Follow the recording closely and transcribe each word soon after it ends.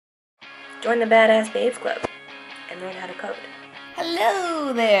Join the Badass Babes Club and learn how to code.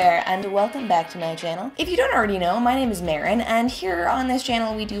 Hello there, and welcome back to my channel. If you don't already know, my name is Maren, and here on this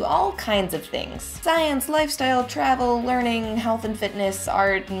channel we do all kinds of things. Science, lifestyle, travel, learning, health and fitness,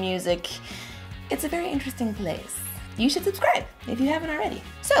 art, music. It's a very interesting place. You should subscribe if you haven't already.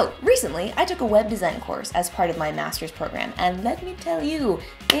 So, recently I took a web design course as part of my master's program, and let me tell you,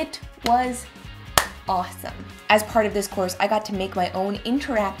 it was awesome. As part of this course, I got to make my own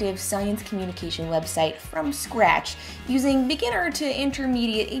interactive science communication website from scratch using beginner to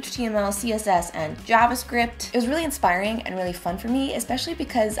intermediate HTML, CSS, and JavaScript. It was really inspiring and really fun for me, especially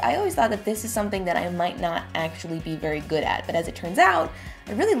because I always thought that this is something that I might not actually be very good at, but as it turns out,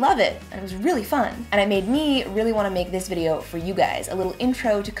 I really love it, and it was really fun. And it made me really want to make this video for you guys, a little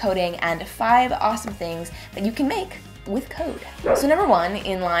intro to coding and 5 awesome things that you can make with code. So number 1,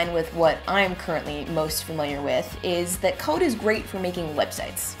 in line with what I'm currently most familiar with, is that code is great for making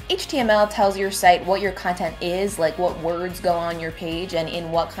websites. HTML tells your site what your content is, like what words go on your page and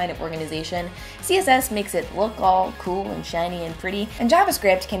in what kind of organization. CSS makes it look all cool and shiny and pretty. And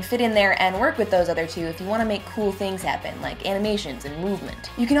JavaScript can fit in there and work with those other two if you want to make cool things happen, like animations and movement.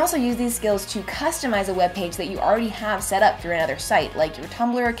 You can also use these skills to customize a web page that you already have set up through another site, like your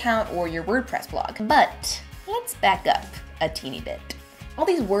Tumblr account or your WordPress blog. But let's back up a teeny bit. All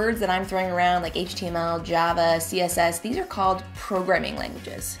these words that I'm throwing around like HTML, Java, CSS, these are called programming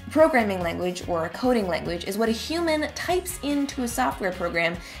languages. A programming language, or a coding language, is what a human types into a software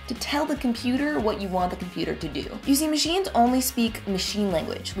program to tell the computer what you want the computer to do. You see, machines only speak machine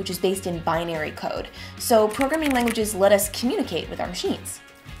language, which is based in binary code. So programming languages let us communicate with our machines.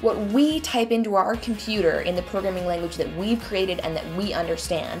 What we type into our computer in the programming language that we've created and that we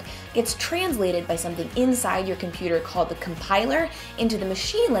understand gets translated by something inside your computer called the compiler into the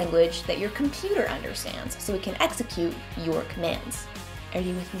machine language that your computer understands, so it can execute your commands. Are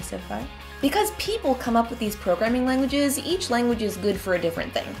you with me so far? Because people come up with these programming languages, each language is good for a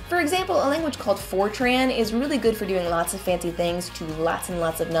different thing. For example, a language called Fortran is really good for doing lots of fancy things to lots and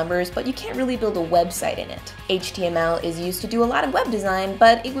lots of numbers, but you can't really build a website in it. HTML is used to do a lot of web design,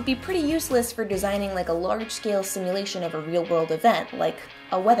 but it would be pretty useless for designing like a large-scale simulation of a real-world event, like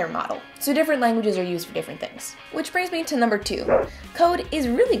a weather model. So different languages are used for different things. Which brings me to number 2. Code is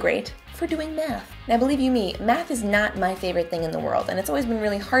really great for doing math. Now believe you me, math is not my favorite thing in the world, and it's always been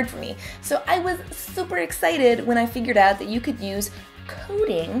really hard for me. So I was super excited when I figured out that you could use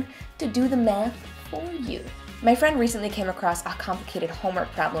coding to do the math for you. My friend recently came across a complicated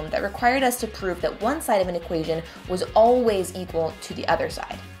homework problem that required us to prove that one side of an equation was always equal to the other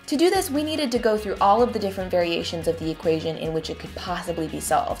side. To do this, we needed to go through all of the different variations of the equation in which it could possibly be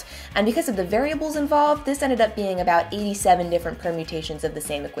solved. And because of the variables involved, this ended up being about 87 different permutations of the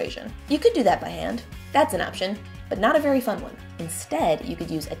same equation. You could do that by hand. That's an option, but not a very fun one. Instead, you could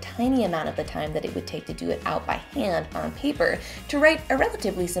use a tiny amount of the time that it would take to do it out by hand on paper to write a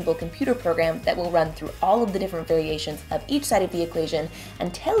relatively simple computer program that will run through all of the different variations of each side of the equation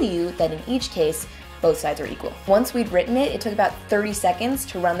and tell you that in each case, both sides are equal. Once we'd written it, it took about 30 seconds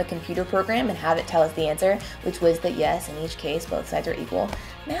to run the computer program and have it tell us the answer, which was that yes, in each case, both sides are equal.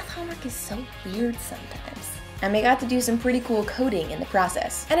 Math homework is so weird sometimes. And we got to do some pretty cool coding in the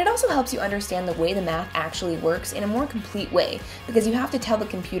process. And it also helps you understand the way the math actually works in a more complete way, because you have to tell the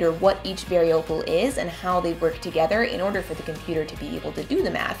computer what each variable is and how they work together in order for the computer to be able to do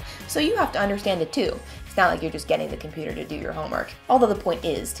the math. So you have to understand it too. It's not like you're just getting the computer to do your homework. Although the point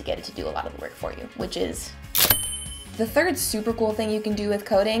is to get it to do a lot of the work for you, which is... The third super cool thing you can do with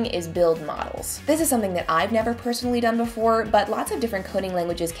coding is build models. This is something that I've never personally done before, but lots of different coding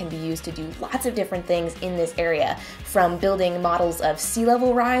languages can be used to do lots of different things in this area, from building models of sea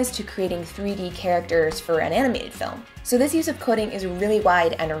level rise to creating 3D characters for an animated film. So this use of coding is really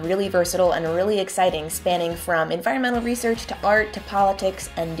wide and really versatile and really exciting, spanning from environmental research to art to politics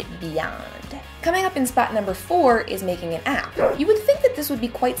and beyond. Coming up in spot number 4 is making an app. You would think that this would be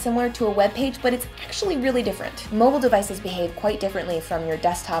quite similar to a web page, but it's actually really different. Mobile devices behave quite differently from your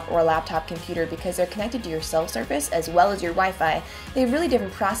desktop or laptop computer because they're connected to your cell service as well as your Wi-Fi. They have really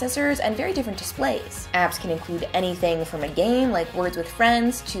different processors and very different displays. Apps can include anything from a game like Words with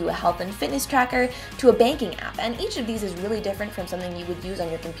Friends to a health and fitness tracker to a banking app, and each of these is really different from something you would use on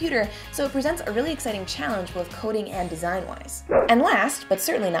your computer, so it presents a really exciting challenge both coding and design-wise. And last, but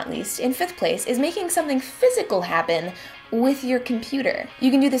certainly not least, in 5th place is making something physical happen with your computer.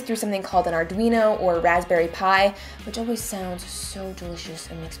 You can do this through something called an Arduino or a Raspberry Pi, which always sounds so delicious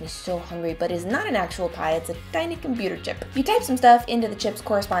and makes me so hungry, but is not an actual Pi, it's a tiny computer chip. You type some stuff into the chip's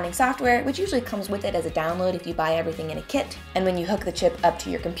corresponding software, which usually comes with it as a download if you buy everything in a kit, and when you hook the chip up to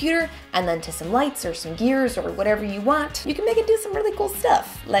your computer and then to some lights or some gears or whatever you want, you can make it do some really cool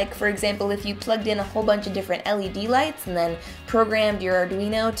stuff. Like, for example, if you plugged in a whole bunch of different LED lights and then programmed your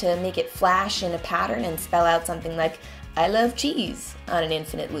Arduino to make it flash in a pattern and spell out something like, "I love cheese" on an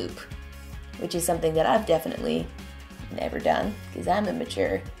infinite loop, which is something that I've definitely never done because I'm a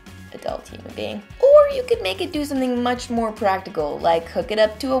mature adult human being. Or you could make it do something much more practical, like hook it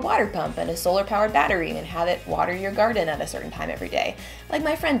up to a water pump and a solar-powered battery and have it water your garden at a certain time every day, like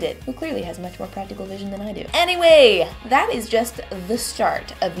my friend did, who clearly has much more practical vision than I do. Anyway, that is just the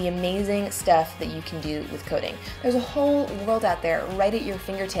start of the amazing stuff that you can do with coding. There's a whole world out there right at your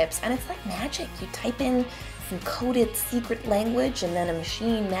fingertips, and it's like magic. You type in some coded secret language and then a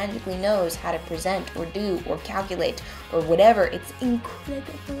machine magically knows how to present or do or calculate or whatever. It's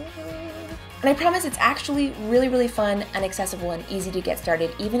incredible. And I promise it's actually really, really fun and accessible and easy to get started,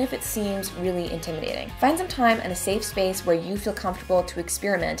 even if it seems really intimidating. Find some time and a safe space where you feel comfortable to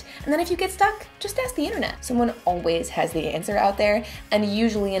experiment, and then if you get stuck, just ask the internet. Someone always has the answer out there, and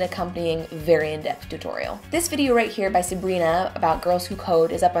usually an accompanying very in-depth tutorial. This video right here by Sabrina about girls who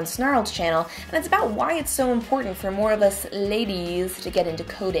code is up on Snarled's channel, and it's about why it's so important for more of us ladies to get into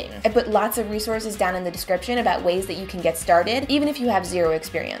coding. I put lots of resources down in the description about ways that you can get started, even if you have zero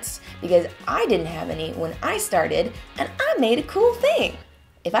experience, because I didn't have any when I started, and I made a cool thing.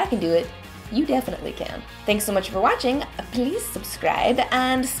 If I can do it, you definitely can. Thanks so much for watching. Please subscribe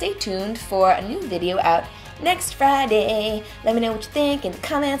and stay tuned for a new video out next Friday. Let me know what you think in the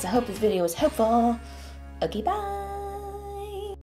comments. I hope this video was helpful. Okay, bye.